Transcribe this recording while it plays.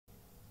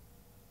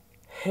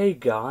Hey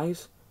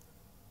guys,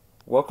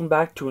 welcome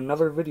back to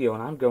another video,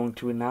 and I'm going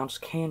to announce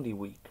Candy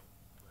Week,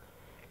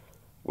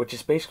 which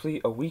is basically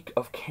a week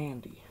of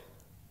candy.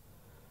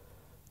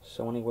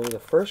 So anyway, the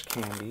first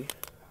candy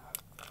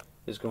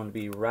is going to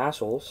be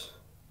Razzles,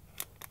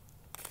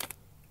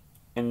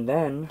 and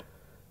then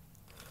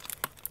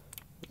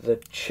the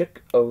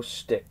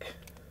Chick-O-Stick,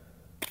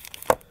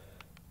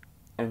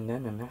 and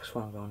then the next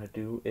one I'm going to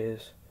do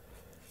is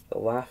the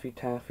Laffy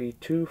Taffy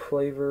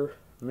 2-flavor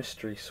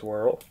Mystery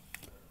Swirl,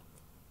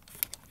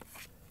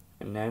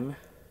 and then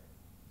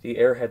the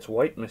Airheads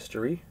White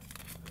Mystery,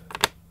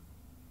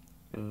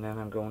 and then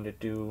I'm going to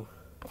do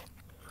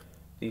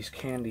these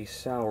candy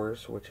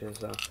sours, which is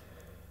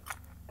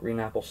green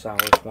apple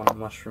sours, one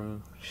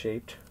mushroom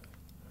shaped,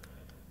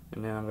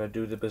 and then I'm going to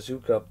do the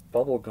Bazooka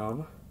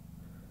Bubblegum.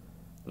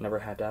 Never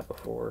had that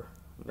before.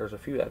 There's a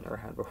few that I've never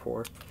had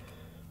before.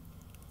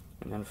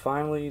 And then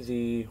finally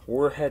the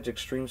Warheads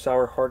Extreme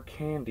Sour Hard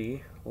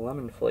Candy,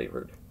 lemon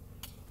flavored.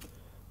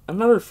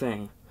 Another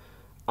thing,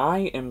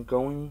 I am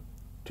going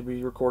to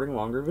be recording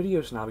longer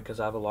videos now because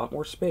I have a lot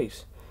more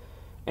space.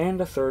 And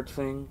a third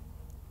thing,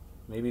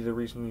 maybe the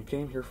reason you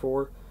came here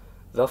for,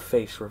 the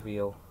face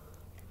reveal.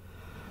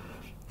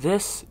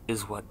 This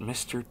is what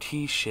Mr.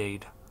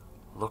 T-Shade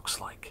looks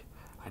like.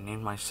 I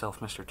named myself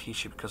Mr.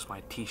 T-Shade because of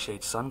my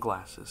T-Shade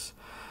sunglasses.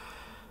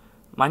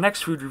 My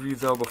next food review,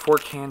 though, before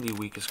Candy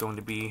Week, is going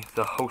to be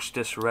the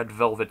Hostess Red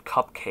Velvet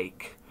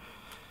Cupcake.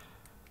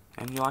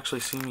 And you'll actually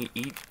see me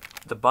eat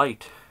the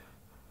bite.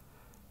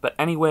 But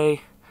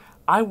anyway,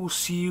 I will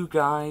see you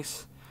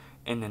guys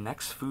in the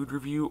next food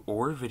review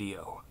or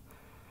video.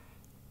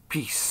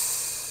 Peace.